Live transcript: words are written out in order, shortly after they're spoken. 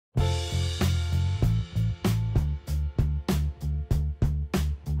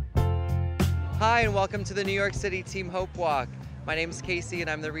Hi, and welcome to the New York City Team Hope Walk. My name is Casey, and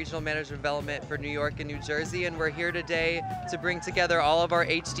I'm the Regional Manager of Development for New York and New Jersey, and we're here today to bring together all of our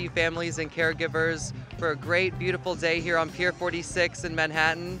HD families and caregivers for a great, beautiful day here on Pier 46 in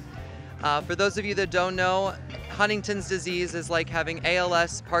Manhattan. For those of you that don't know, Huntington's disease is like having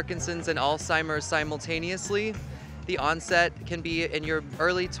ALS, Parkinson's, and Alzheimer's simultaneously. The onset can be in your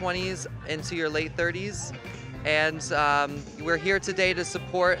early 20s into your late 30s. And we're here today to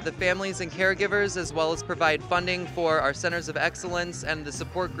support the families and caregivers, as well as provide funding for our centers of excellence and the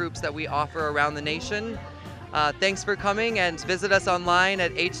support groups that we offer around the nation. Thanks for coming, and visit us online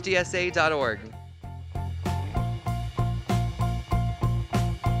at hdsa.org.